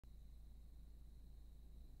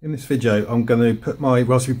In this video, I'm going to put my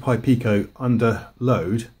Raspberry Pi Pico under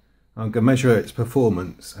load. I'm going to measure its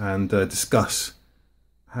performance and discuss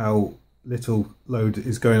how little load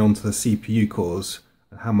is going onto the CPU cores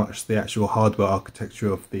and how much the actual hardware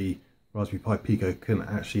architecture of the Raspberry Pi Pico can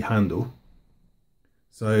actually handle.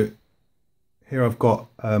 So here I've got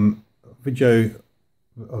a video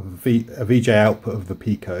of a VJ output of the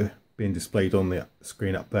Pico being displayed on the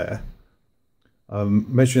screen up there.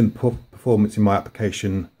 I'm measuring the performance in my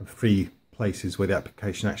application of 3 places where the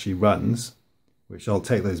application actually runs, which I'll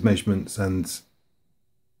take those measurements and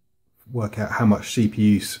work out how much CPU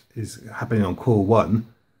use is happening on core 1.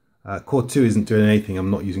 Core 2 isn't doing anything.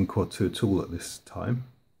 I'm not using core 2 at all at this time.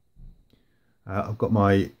 I've got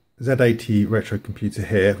my Z80 retro computer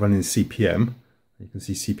here running CPM. You can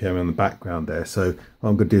see CPM on the background there. So what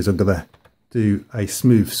I'm going to do is I'm going to do a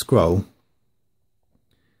smooth scroll.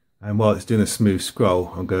 And while it's doing a smooth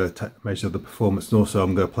scroll, I'm going to measure the performance, and also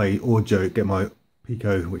I'm going to play audio, get my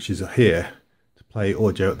Pico, which is here, to play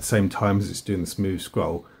audio at the same time as it's doing the smooth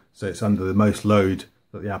scroll. So it's under the most load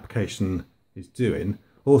that the application is doing.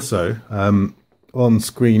 Also, on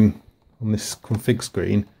screen, on this config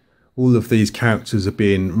screen, all of these characters are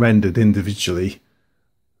being rendered individually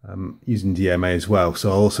using DMA as well.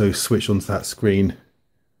 So I'll also switch onto that screen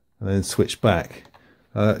and then switch back.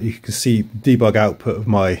 You can see the debug output of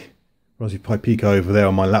my Raspberry Pi Pico over there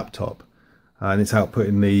on my laptop, and it's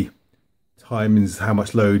outputting the timings, how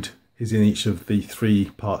much load is in each of the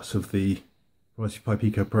 3 parts of the Raspberry Pi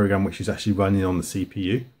Pico program, which is actually running on the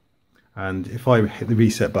CPU. And if I hit the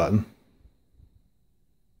reset button,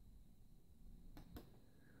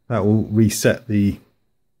 that will reset the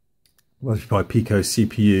Raspberry Pi Pico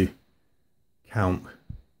CPU count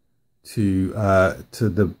to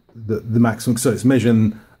the maximum. So it's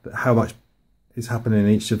measuring how much is happening in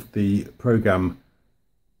each of the program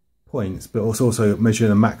points, but also measuring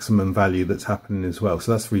a maximum value that's happening as well.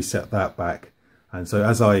 So let's reset that back. And so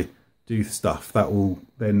as I do stuff, that will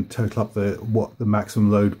then total up what the maximum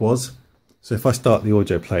load was. So if I start the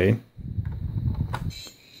audio playing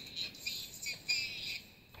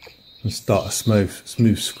and start a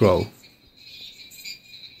smooth scroll,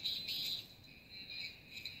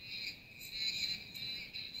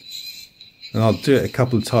 and I'll do it a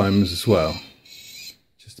couple of times as well,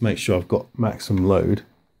 just to make sure I've got maximum load.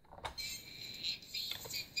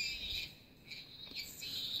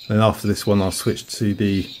 Then after this one, I'll switch to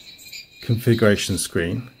the configuration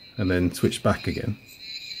screen and then switch back again.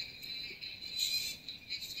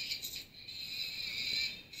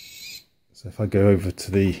 So if I go over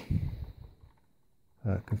to the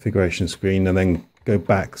configuration screen and then go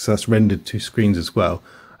back, so that's rendered 2 screens as well,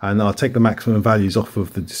 and I'll take the maximum values off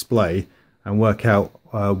of the display and work out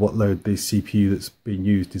what load the CPU that's being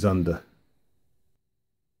used is under.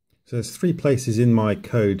 So there's 3 places in my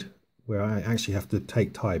code where I actually have to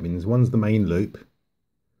take timings. One's the main loop,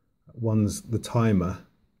 one's the timer,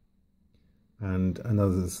 and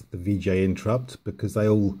another's the VJ interrupt, because they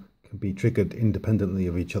all can be triggered independently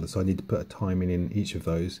of each other, so I need to put a timing in each of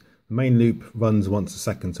those. The main loop runs once a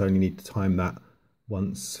second, so I only need to time that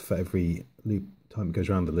once for every loop time it goes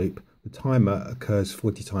around the loop. The timer occurs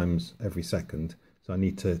 40 times every second, so I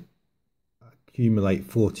need to accumulate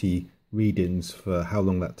 40 readings for how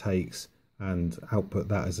long that takes and output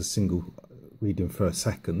that as a single reading for a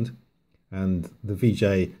second. And the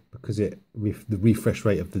VJ, because the refresh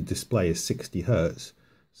rate of the display is 60 Hertz,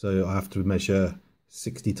 so I have to measure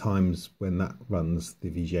 60 times when that runs, the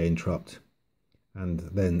VJ interrupt, and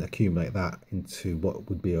then accumulate that into what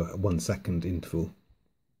would be a 1 second interval.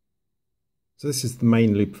 So this is the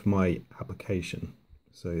main loop for my application.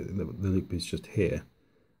 So the loop is just here.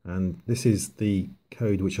 And this is the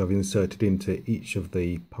code which I've inserted into each of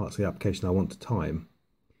the parts of the application I want to time.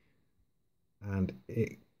 And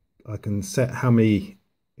I can set how many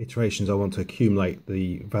iterations I want to accumulate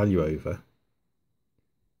the value over.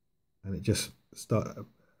 And it just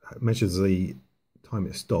measures the time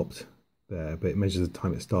it stopped there, but it measures the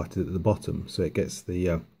time it started at the bottom. So it gets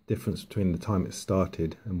the difference between the time it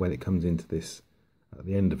started and when it comes into this at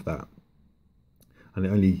the end of that, and it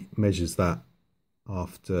only measures that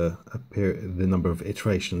after a period, the number of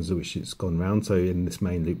iterations at which it's gone round. So in this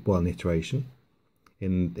main loop, 1 iteration.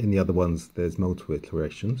 In the other ones, there's multiple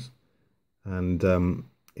iterations, and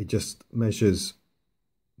it just measures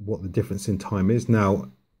what the difference in time is. Now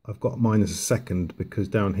I've got minus a second because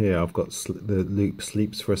down here I've got the loop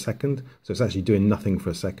sleeps for a second, so it's actually doing nothing for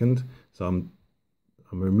a second. So I'm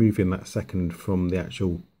removing that second from the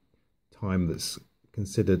actual time that's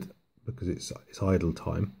considered, because it's idle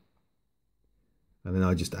time. And then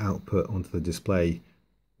I just output onto the display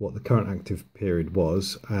what the current active period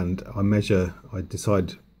was, and I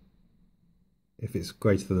decide if it's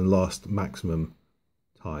greater than the last maximum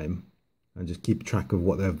time, and just keep track of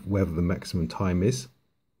whatever the maximum time is.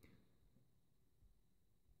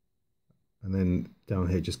 And then down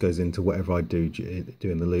here it just goes into whatever I do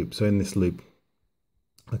in the loop. So in this loop,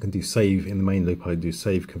 I can do save. In the main loop, I do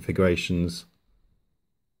save configurations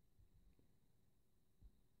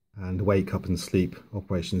and wake up and sleep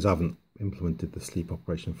operations. I haven't implemented the sleep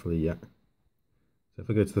operation fully yet. So if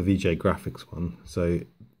I go to the VJ graphics one, so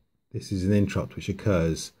this is an interrupt which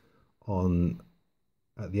occurs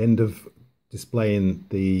at the end of displaying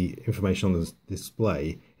the information on the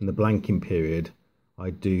display. In the blanking period, I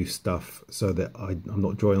do stuff so that I'm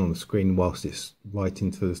not drawing on the screen whilst it's right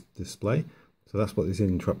into the display. So that's what this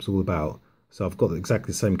interrupt's all about. So I've got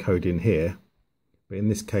exactly the same code in here, but in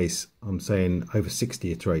this case I'm saying over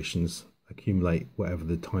 60 iterations accumulate whatever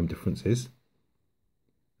the time difference is,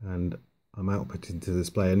 and I'm outputting to the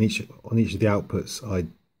display. And on each of the outputs I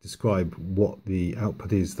describe what the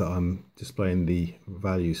output is that I'm displaying the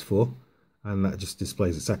values for, and that just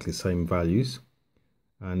displays exactly the same values.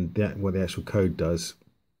 And what the actual code does,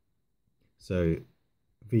 so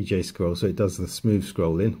VJ scroll, so it does the smooth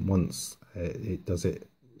scrolling once it does it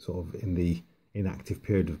sort of in the inactive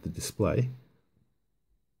period of the display.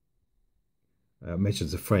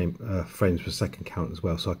 Measures the frames per second count as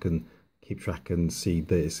well, so I can keep track and see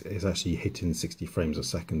this is actually hitting 60 frames a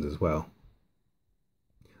second as well.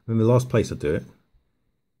 And the last place I do it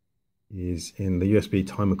is in the USB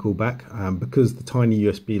timer callback, because the tiny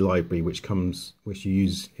USB library which you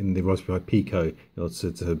use in the Raspberry Pi Pico in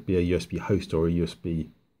order to be a USB host or a USB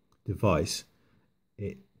device,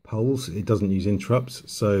 it polls. It doesn't use interrupts,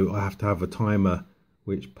 so I have to have a timer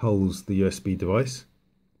which polls the USB device.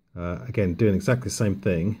 Again, doing exactly the same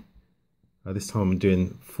thing. This time I'm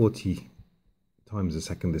doing 40 times a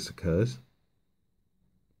second this occurs.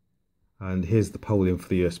 And here's the polling for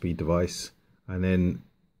the USB device, and then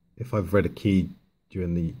if I've read a key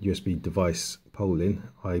during the USB device polling,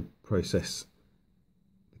 I process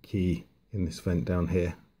the key in this event down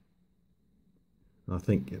here. And I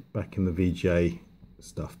think back in the VGA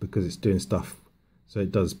stuff, because it's doing stuff, so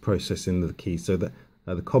it does processing the key. So that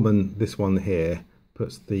this one here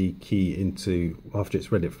puts the key into, after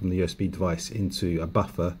it's read it from the USB device, into a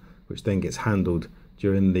buffer, which then gets handled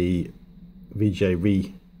during the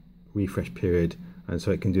VGA refresh period, and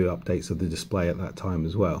so it can do updates of the display at that time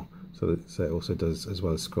as well. So it also does, as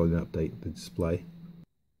well as scrolling, update the display.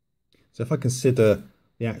 So if I consider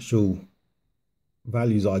the actual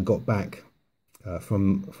values I got back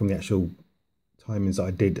from the actual timings that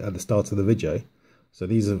I did at the start of the video, so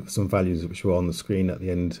these are some values which were on the screen at the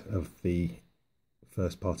end of the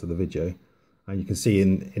first part of the video, and you can see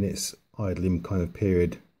in its idling kind of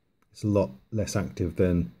period, it's a lot less active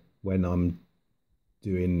than when I'm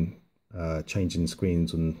doing changing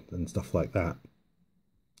screens and stuff like that.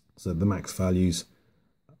 So the max values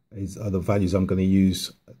are the values I'm going to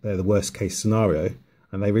use. They're the worst case scenario,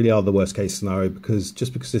 and they really are the worst case scenario, because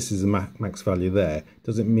just because this is a max value there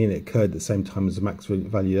doesn't mean it occurred at the same time as the max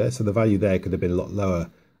value there. So the value there could have been a lot lower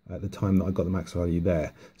at the time that I got the max value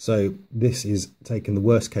there. So this is taking the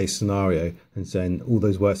worst case scenario and saying all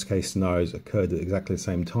those worst case scenarios occurred at exactly the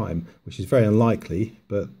same time, which is very unlikely,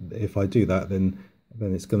 but if I do that, then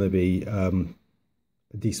it's going to be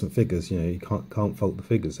decent figures. You know, you can't fault the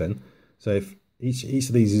figures then. So if each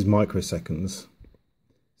of these is microseconds,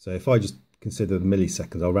 so if I just consider the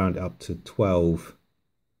milliseconds, I'll round it up to 12,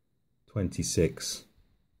 26,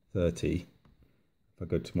 30. If I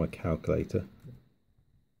go to my calculator,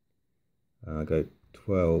 I go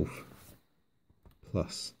 12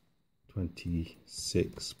 plus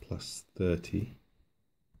 26 plus 30.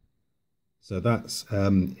 So that's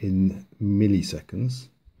in milliseconds.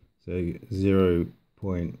 So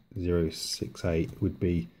 0.068 would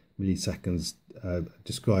be milliseconds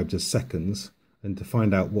described as seconds. And to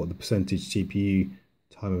find out what the percentage CPU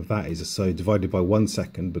time of that is, so divided by 1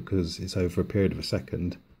 second, because it's over a period of a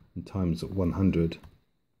second, and times 100.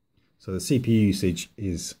 So the CPU usage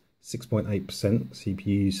is 6.8%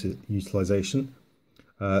 CPU utilization.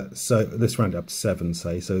 So let's round it up to 7,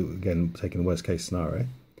 say. So again, taking the worst case scenario.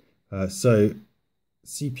 So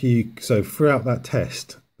throughout that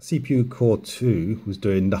test, CPU core 2 was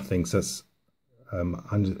doing nothing. So that's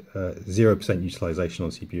 0% utilization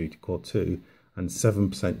on CPU core 2 and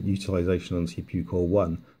 7% utilization on CPU core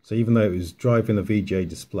 1. So even though it was driving a VGA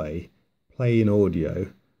display, playing audio,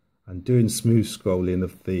 and doing smooth scrolling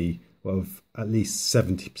of at least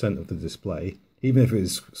 70% of the display, even if it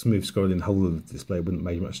was smooth scrolling the whole of the display, it wouldn't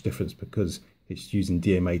make much difference because it's using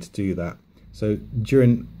DMA to do that. So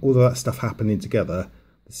during all of that stuff happening together,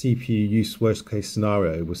 the CPU use worst case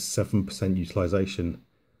scenario was 7% utilization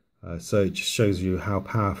So it just shows you how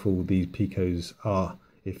powerful these Picos are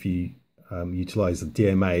if you utilize the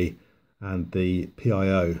DMA and the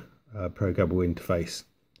PIO programmable interface,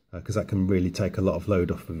 because that can really take a lot of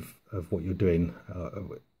load off of what you're doing,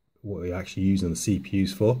 what you're actually using the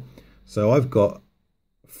CPUs for. So I've got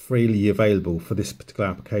freely available for this particular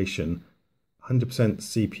application 100%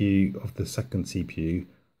 CPU of the second CPU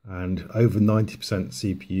and over 90%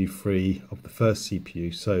 CPU free of the first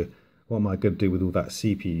CPU. So what am I going to do with all that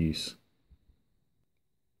CPU use?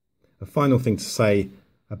 A final thing to say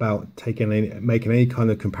about making any kind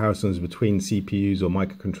of comparisons between CPUs or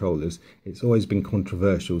microcontrollers, it's always been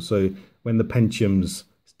controversial. So when the Pentiums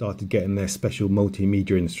started getting their special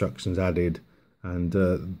multimedia instructions added,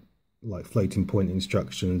 and like floating point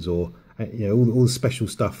instructions, or all the special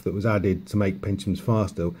stuff that was added to make Pentiums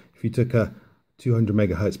faster, if you took a 200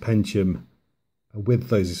 megahertz Pentium with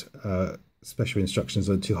those special instructions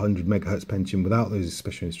and a 200 megahertz Pentium without those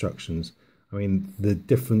special instructions, I mean, the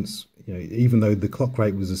difference, even though the clock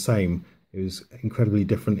rate was the same, it was incredibly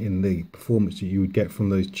different in the performance that you would get from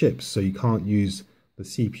those chips. So you can't use the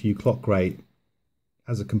CPU clock rate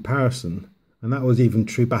as a comparison. And that was even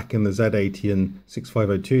true back in the Z80 and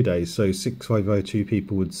 6502 days. So 6502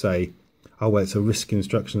 people would say, oh, well, it's a RISC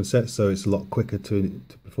instruction set, so it's a lot quicker to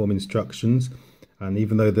perform instructions. And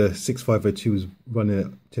even though the 6502 was running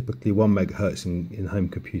at typically 1 megahertz in home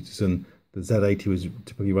computers, and the Z80 was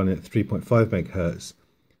typically running at 3.5 megahertz,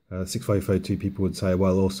 6502 people would say,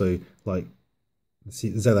 well, also, like, the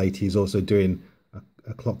Z80 is also doing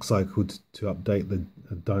a clock cycle to update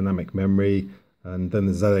the dynamic memory. And then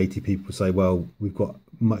the Z80 people say, well, we've got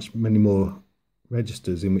many more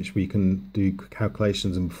registers in which we can do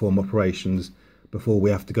calculations and perform operations before we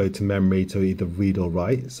have to go to memory to either read or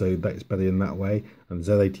write. So that's better in that way. And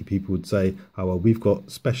Z80 people would say, oh, well, we've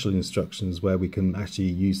got special instructions where we can actually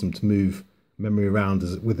use them to move memory around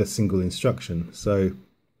with a single instruction. So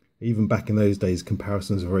even back in those days,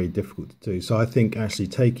 comparisons are very difficult to do. So I think actually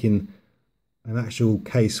taking an actual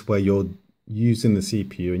case where you're using the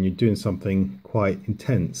CPU and you're doing something quite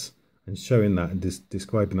intense and showing that and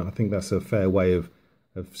describing that, I think that's a fair way of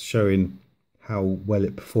showing how well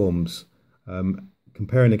it performs.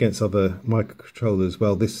 Comparing against other microcontrollers,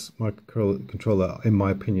 well, this microcontroller, in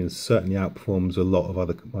my opinion, certainly outperforms a lot of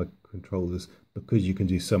other microcontrollers because you can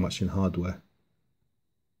do so much in hardware.